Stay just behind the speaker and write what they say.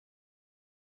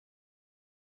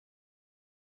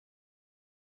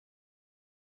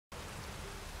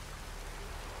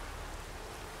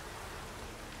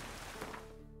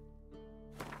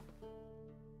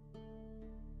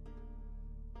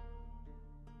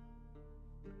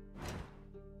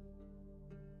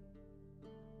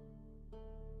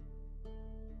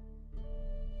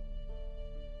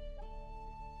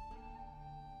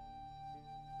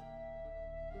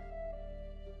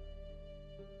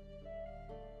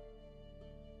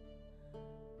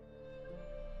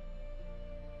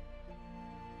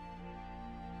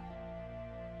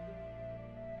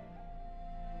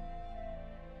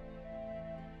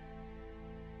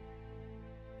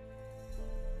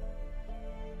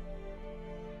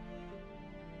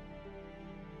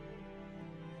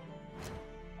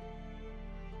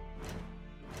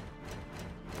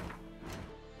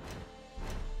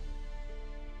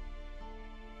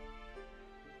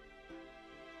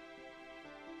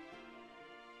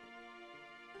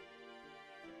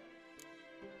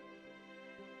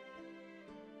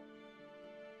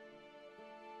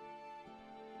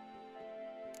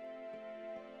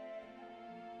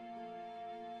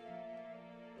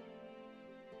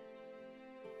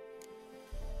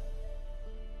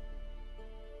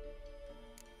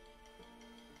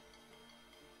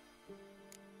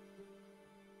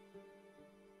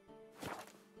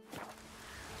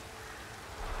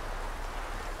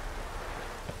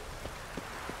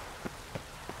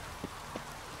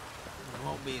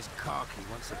won't be as cocky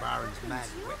once the Baron's men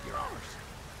whip your arse.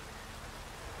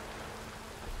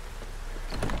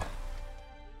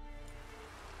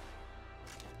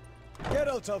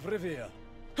 Geralt of Rivia.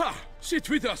 Ha! Sit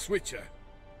with us, Witcher.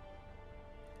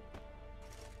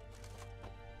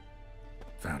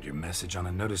 Found your message on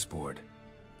a notice board.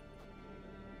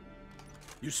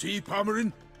 You see,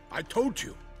 Palmerin? I told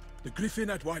you. The Griffin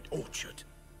at White Orchard.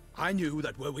 I knew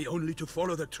that were we only to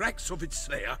follow the tracks of its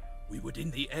slayer, we would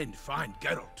in the end find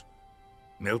Geralt.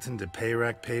 Milton de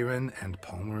Peyrac Peyrin and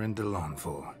Palmerin de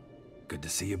Lawnful. Good to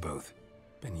see you both.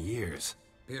 Been years.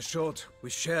 Be assured, we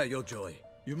share your joy.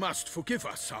 You must forgive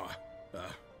us our,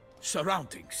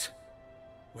 surroundings.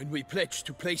 When we pledged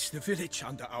to place the village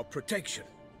under our protection,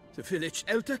 the village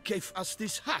elder gave us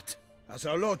this hut as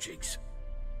our lodgings.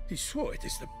 He swore it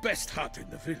is the best hut in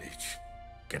the village.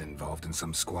 Get involved in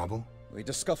some squabble? We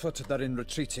discovered that in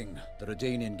retreating, the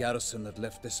Redanian garrison had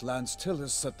left this land's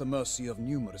tillers at the mercy of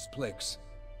numerous plagues.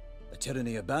 A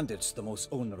tyranny of bandits, the most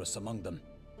onerous among them.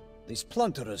 These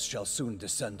plunderers shall soon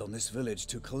descend on this village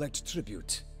to collect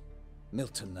tribute.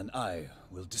 Milton and I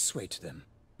will dissuade them.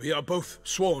 We are both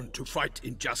sworn to fight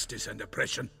injustice and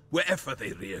oppression wherever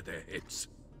they rear their heads.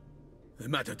 The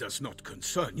matter does not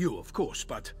concern you, of course,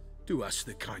 but do us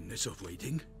the kindness of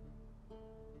waiting.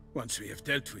 Once we have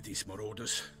dealt with these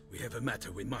marauders, we have a matter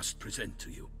we must present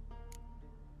to you.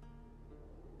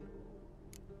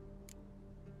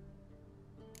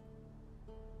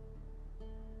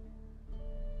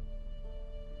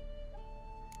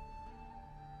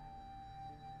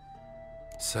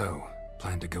 So,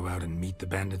 plan to go out and meet the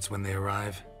bandits when they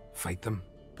arrive? Fight them?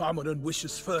 Palmerin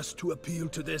wishes first to appeal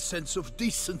to their sense of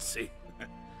decency.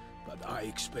 But I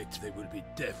expect they will be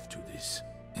deaf to this.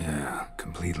 Yeah,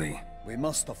 completely. We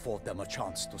must afford them a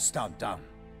chance to stand down.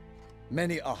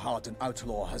 Many a hardened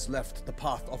outlaw has left the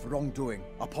path of wrongdoing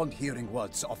upon hearing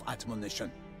words of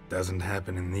admonition. Doesn't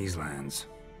happen in these lands.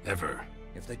 Ever.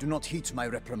 If they do not heed my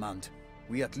reprimand,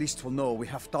 we at least will know we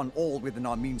have done all within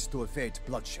our means to evade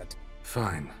bloodshed.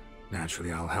 Fine.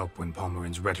 Naturally, I'll help when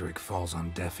Palmerin's rhetoric falls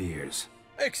on deaf ears.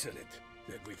 Excellent.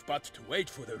 Then we've but to wait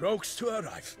for the rogues to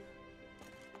arrive.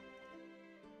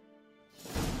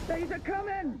 They're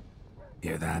coming!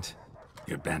 Hear that?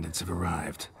 Your bandits have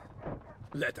arrived.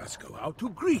 Let us go out to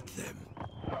greet them.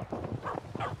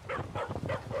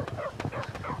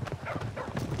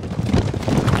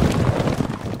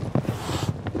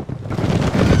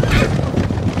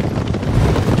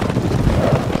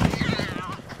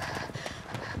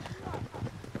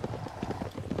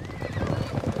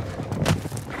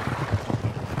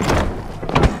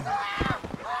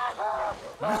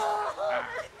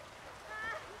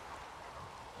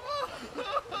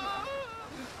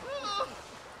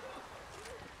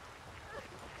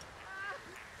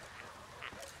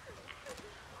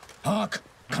 Hark!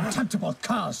 Contemptible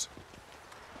curs!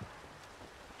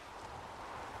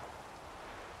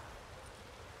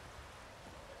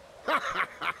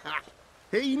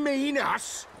 He mean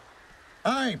us?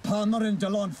 I, Palmerin de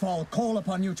Lawnfall, call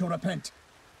upon you to repent.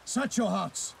 Set your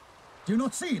hearts. Do you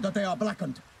not see that they are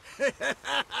blackened?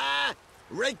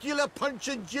 Regular Punch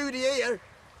and Judy here.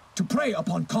 To prey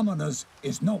upon commoners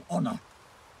is no honor.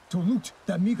 To loot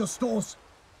their meager stores,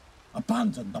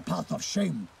 abandon the path of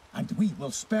shame, and we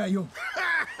will spare you.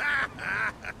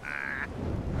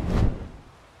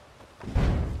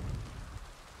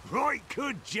 Right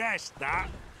good jest, that.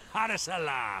 Had us a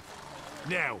laugh.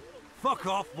 Now, fuck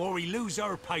off or we lose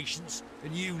our patience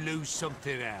and you lose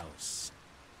something else.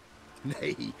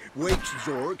 Nay, wait,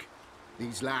 Zorg.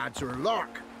 These lads are a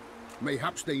lark.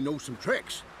 Mayhaps they know some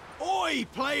tricks. Oi,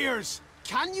 players!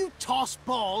 Can you toss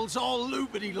balls all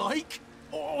loopity-like?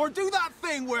 Or do that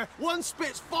thing where one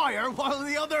spits fire while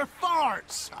the other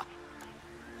farts?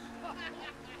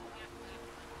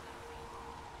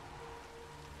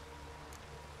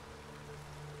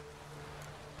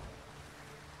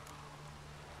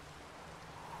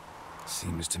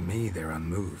 Seems to me they're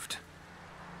unmoved.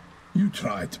 You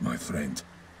tried, my friend.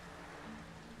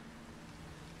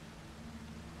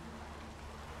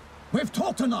 We've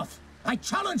talked enough. I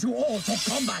challenge you all to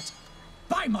combat.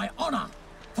 By my honor.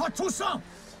 For Toussaint.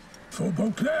 For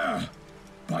Beauclair.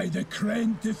 By the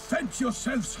crane, defend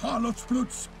yourselves, harlots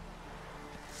brutes.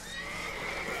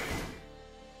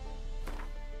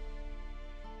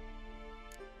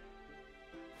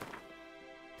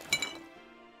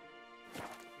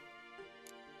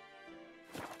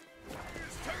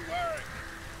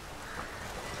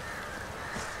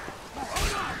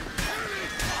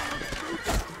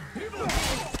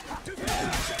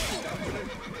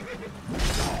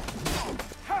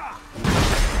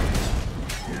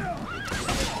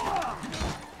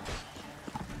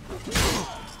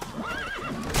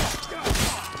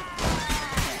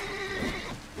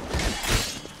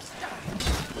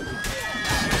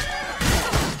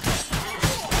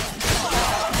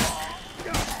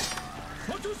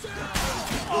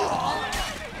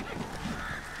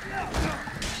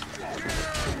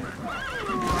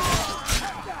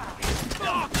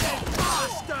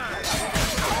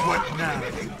 What now,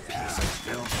 you piece of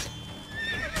filth?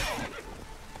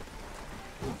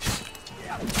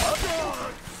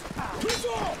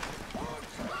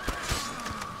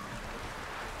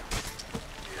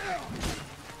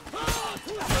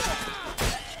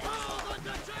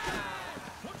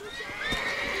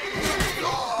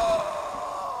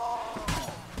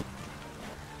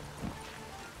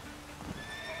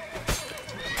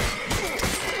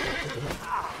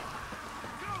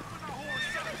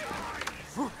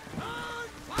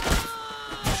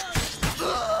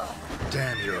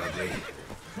 Damn, you're ugly.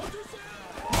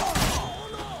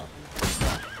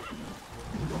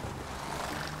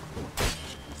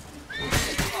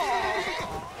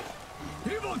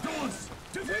 Evildoers!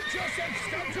 Defend yourself,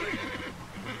 scoundrel!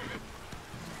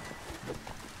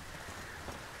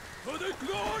 For the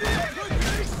glory of her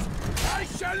grace, I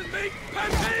shall make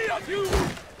pay of you!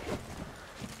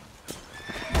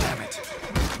 Damn it.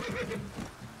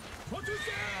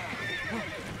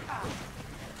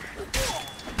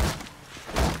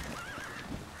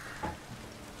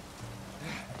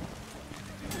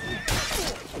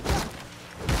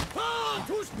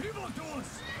 Who's evildoers?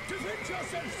 Defend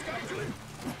yourself, scoundrel!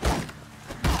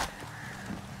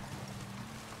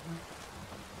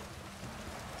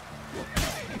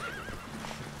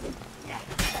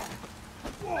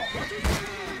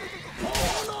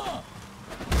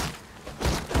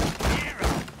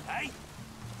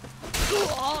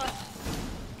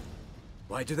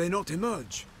 Why do they not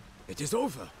emerge? It is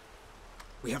over.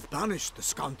 We have banished the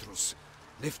scoundrels,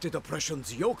 lifted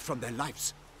oppression's yoke from their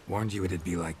lives. Warned you it'd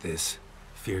be like this.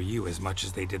 Fear you as much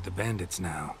as they did the bandits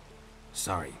now.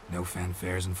 Sorry, no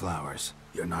fanfares and flowers.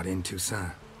 You're not in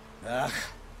Toussaint. Ah,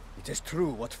 it is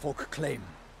true what folk claim.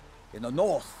 In the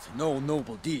north, no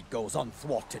noble deed goes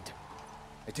unthwarted.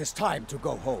 It is time to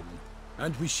go home.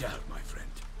 And we shall, my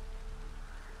friend.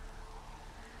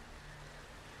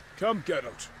 Come,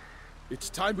 Geralt. It's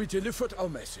time we delivered our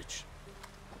message.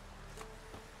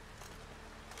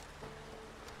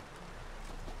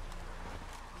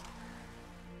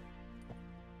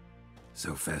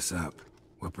 So fess up.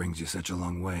 What brings you such a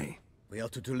long way? We are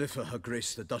to deliver Her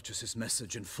Grace the Duchess's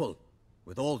message in full,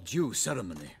 with all due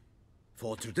ceremony.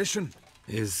 For tradition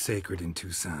Is sacred in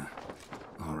Toussaint.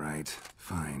 All right,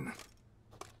 fine.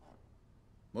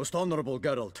 Most honorable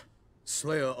Geralt,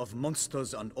 slayer of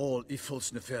monsters and all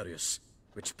evils nefarious,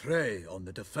 which prey on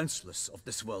the defenseless of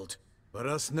this world.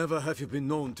 Whereas never have you been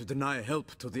known to deny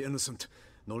help to the innocent,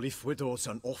 nor leave widows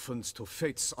and orphans to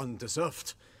fates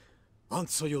undeserved.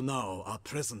 Answer you now our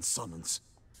present summons.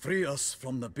 Free us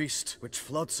from the beast which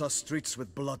floods our streets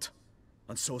with blood,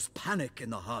 and sows panic in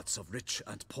the hearts of rich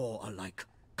and poor alike.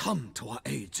 Come to our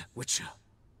aid, Witcher.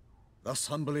 Thus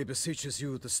humbly beseeches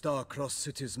you the Star-Crossed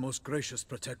City's most gracious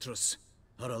protectress,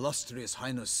 Her Illustrious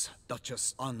Highness,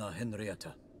 Duchess Anna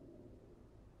Henrietta.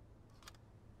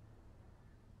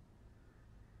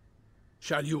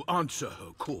 Shall you answer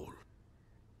her call?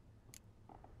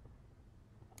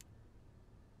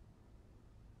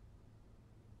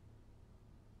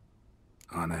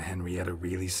 Anna Henrietta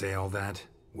really say all that?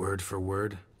 Word for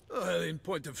word? Well, in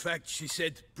point of fact, she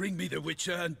said, bring me the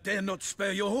Witcher and dare not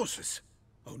spare your horses.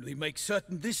 Only make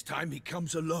certain this time he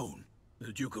comes alone.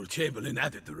 The Ducal Chamberlain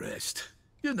added the rest.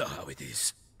 You know how it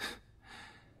is.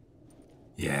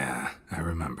 Yeah, I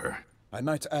remember. I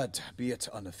might add, be it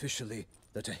unofficially,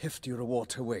 that a hefty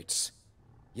reward awaits.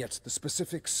 Yet the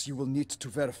specifics you will need to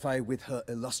verify with Her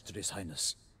Illustrious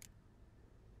Highness.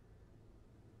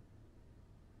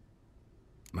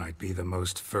 Might be the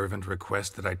most fervent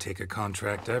request that I take a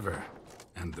contract ever.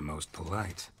 And the most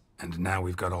polite. And now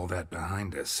we've got all that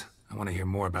behind us. I want to hear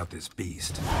more about this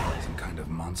beast. Some kind of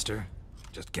monster?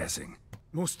 Just guessing.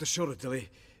 Most assuredly,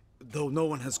 though no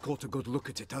one has caught a good look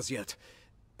at it as yet.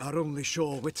 Our only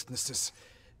sure witnesses.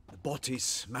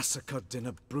 Bodies massacred in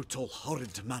a brutal,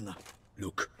 horrid manner.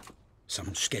 Look,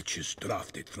 some sketches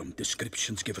drafted from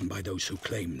descriptions given by those who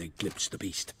claim they glimpsed the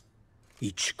beast.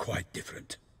 Each quite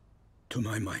different. To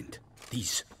my mind,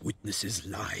 these witnesses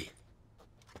lie.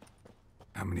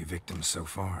 How many victims so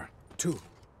far? 2.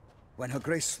 When Her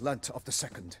Grace learnt of the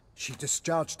second, she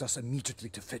discharged us immediately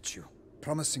to fetch you,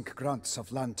 promising grants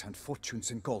of land and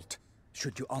fortunes in gold,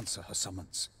 should you answer her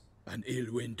summons. An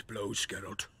ill wind blows,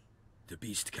 Geralt. The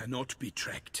beast cannot be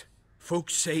tracked.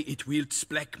 Folks say it wields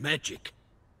black magic.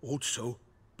 Also,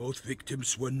 both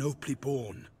victims were nobly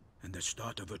born, and the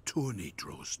start of a tourney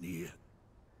draws near.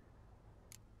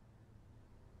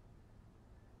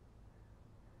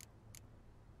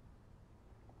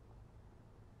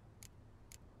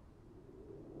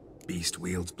 beast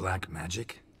wields black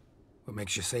magic? What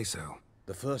makes you say so?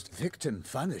 The first victim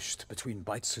vanished between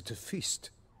bites at a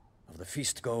feast. Of the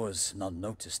feast-goers, none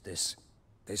noticed this.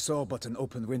 They saw but an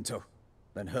open window,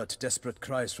 then heard desperate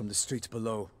cries from the street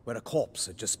below, where a corpse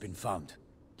had just been found.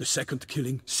 The second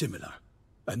killing, similar.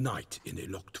 A night in a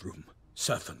locked room.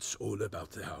 Servants all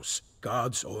about the house.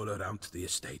 Guards all around the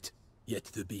estate. Yet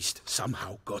the beast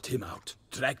somehow got him out,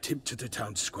 dragged him to the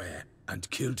town square, and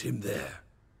killed him there.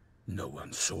 No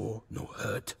one saw, nor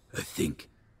heard a thing.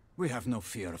 We have no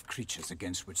fear of creatures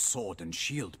against which sword and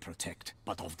shield protect.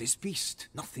 But of this beast,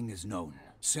 nothing is known.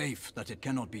 Save that it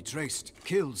cannot be traced,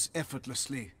 kills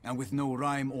effortlessly, and with no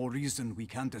rhyme or reason we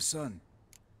can discern.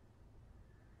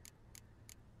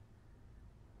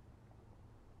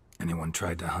 Anyone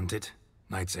tried to hunt it?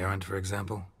 Knights errant, for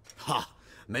example? Ha!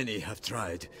 Many have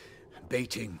tried.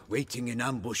 Baiting, waiting in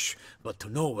ambush, but to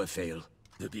no avail.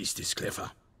 The beast is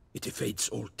clever. It evades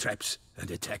all traps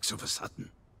and attacks of a sudden.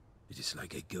 It is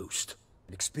like a ghost.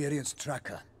 An experienced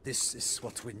tracker. This is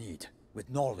what we need, with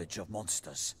knowledge of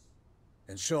monsters.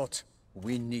 In short,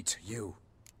 we need you.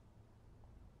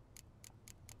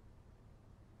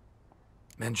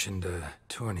 Mentioned a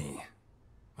tourney.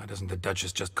 Why doesn't the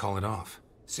Duchess just call it off?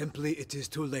 Simply, it is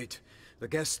too late. The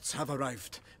guests have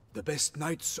arrived. The best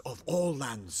knights of all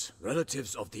lands,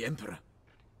 relatives of the Emperor.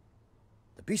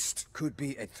 The beast could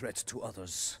be a threat to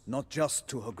others, not just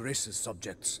to Her Grace's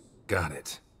subjects. Got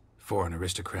it. Before an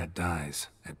aristocrat dies,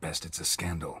 at best it's a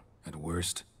scandal. At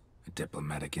worst, a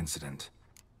diplomatic incident.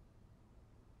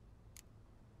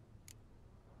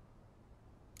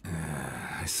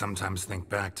 I sometimes think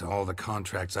back to all the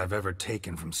contracts I've ever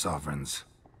taken from sovereigns.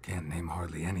 Can't name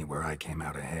hardly any where I came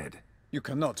out ahead. You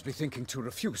cannot be thinking to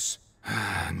refuse.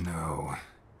 No.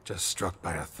 Just struck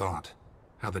by a thought.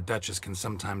 How the Duchess can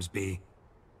sometimes be...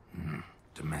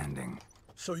 demanding.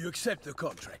 So you accept the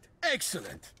contract.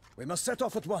 Excellent! We must set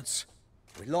off at once.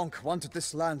 We long wanted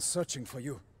this land searching for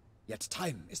you. Yet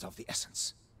time is of the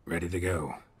essence. Ready to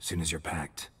go, soon as you're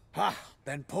packed. Ha!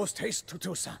 Then post-haste to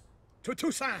Toussaint. To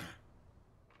Toussaint!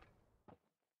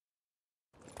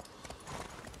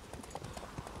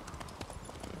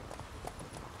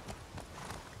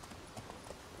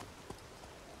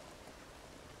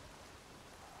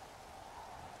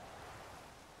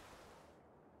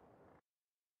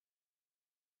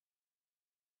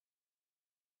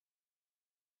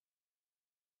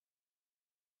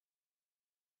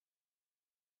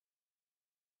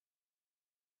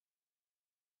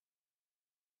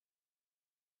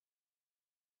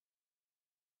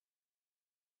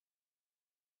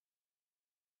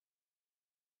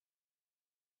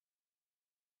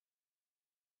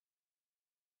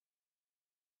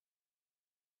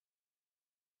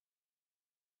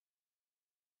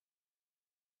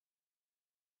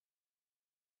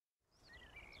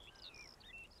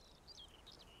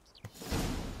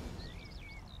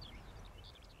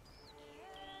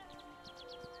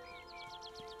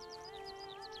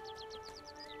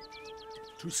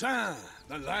 Toussaint,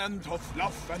 the land of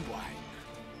love and wine.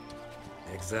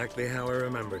 Exactly how I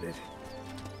remembered it.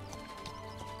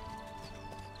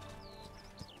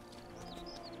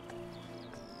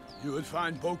 You will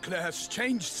find Beauclair has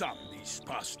changed some these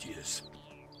past years.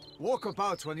 Walk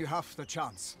about when you have the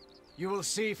chance. You will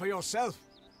see for yourself.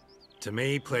 To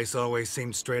me, place always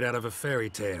seemed straight out of a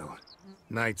fairy tale.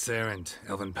 Knights errant,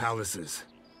 elven palaces.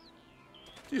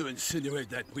 Do you insinuate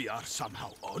that we are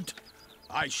somehow odd?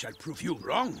 I shall prove you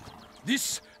wrong.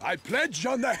 This I pledge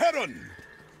on the Heron!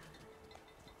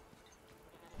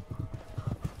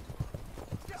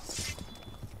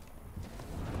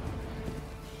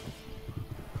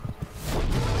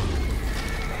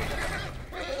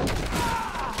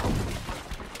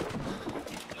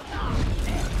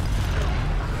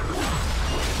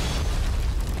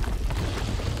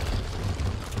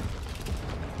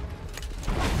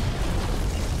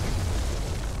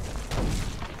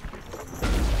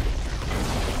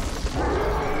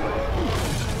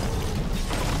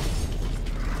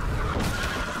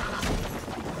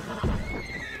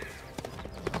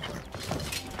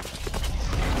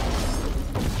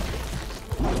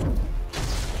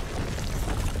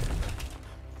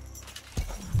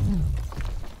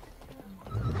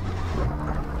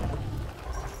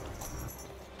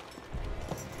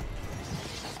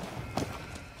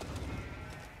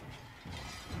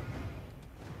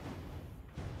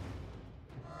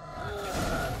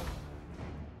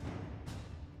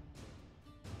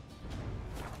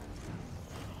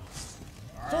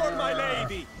 For my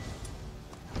lady!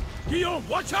 Guillaume,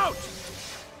 watch out!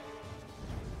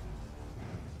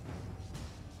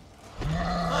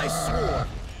 I swore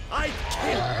I'd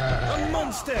kill the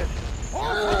monster!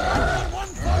 All for one, one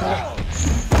for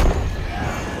all!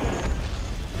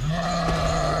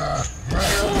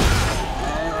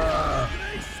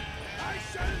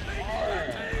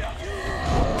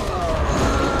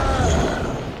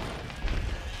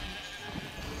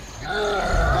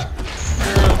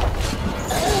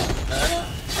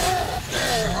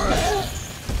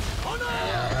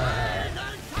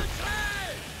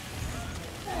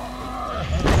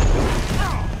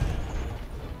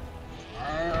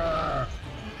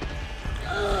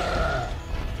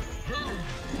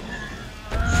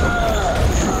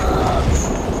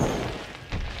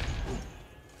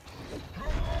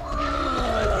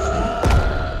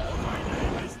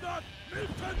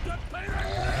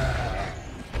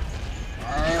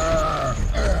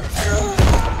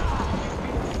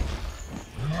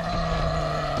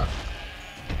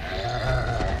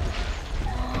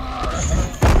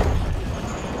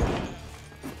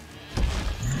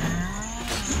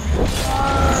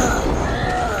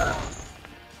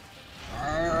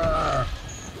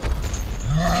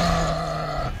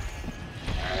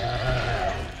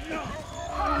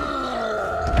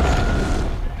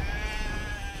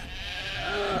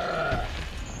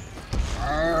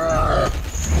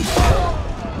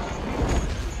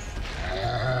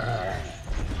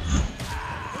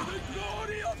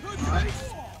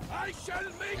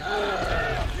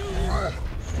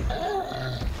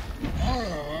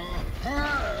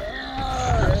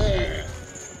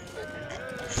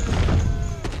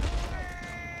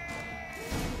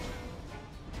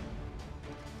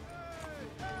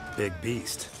 big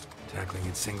beast. Tackling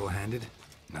it single-handed?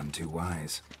 None too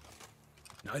wise.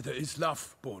 Neither is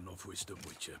love born of wisdom,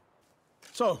 Witcher.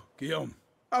 So, Guillaume,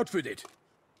 out with it.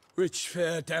 Which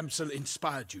fair damsel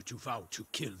inspired you to vow to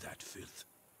kill that filth?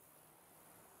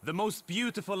 The most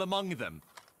beautiful among them.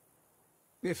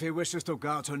 If he wishes to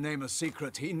guard her name a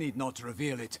secret, he need not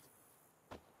reveal it.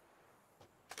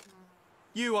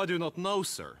 You I do not know,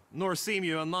 sir, nor seem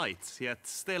you a knight, yet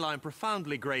still I am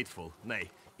profoundly grateful, nay,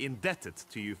 indebted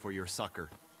to you for your succor.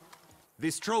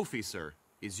 This trophy, sir,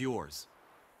 is yours.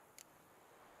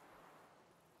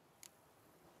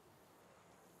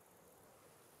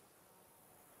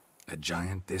 A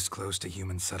giant this close to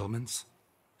human settlements?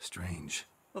 Strange.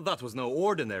 Well, that was no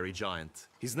ordinary giant.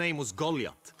 His name was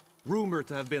Goliath, rumored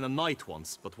to have been a knight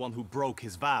once, but one who broke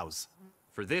his vows.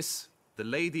 For this, the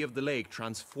Lady of the Lake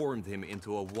transformed him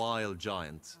into a wild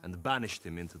giant and banished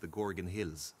him into the Gorgon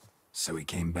Hills. So he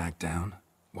came back down?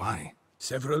 Why?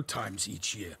 Several times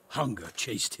each year, hunger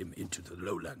chased him into the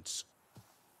lowlands.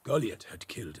 Goliath had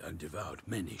killed and devoured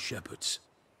many shepherds.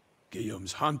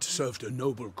 Guillaume's hunt served a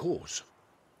noble cause.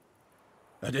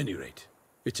 At any rate,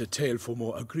 it's a tale for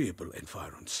more agreeable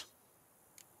environs.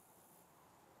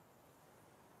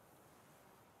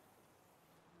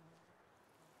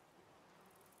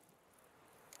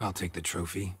 I'll take the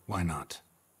trophy. Why not?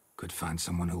 Could find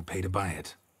someone who'll pay to buy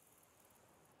it.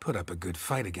 Put up a good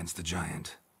fight against the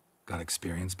giant. Got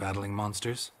experience battling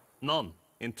monsters? None.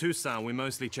 In Toussaint we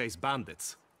mostly chase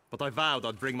bandits. But I vowed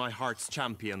I'd bring my heart's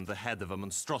champion the head of a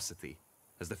monstrosity,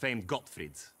 as the famed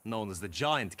Gottfried, known as the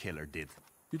Giant Killer, did.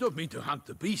 You don't mean to hunt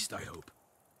the beast, I hope.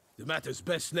 The matter's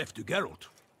best left to Geralt.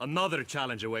 Another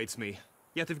challenge awaits me.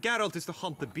 Yet if Geralt is to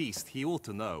hunt the beast, he ought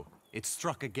to know. It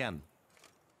struck again.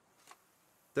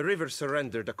 The river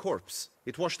surrendered a corpse.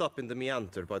 It washed up in the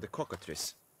meander by the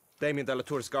cockatrice. Damien de la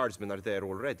Tour's guardsmen are there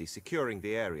already, securing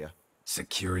the area.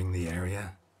 Securing the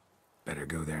area? Better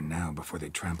go there now before they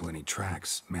trample any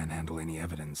tracks, manhandle any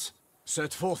evidence.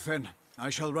 Set forth then. I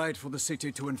shall ride for the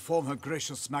city to inform her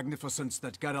gracious magnificence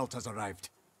that Geralt has arrived.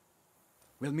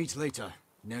 We'll meet later,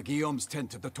 near Guillaume's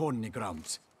tent at the Tourney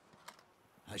grounds.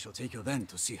 I shall take you then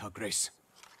to see her grace.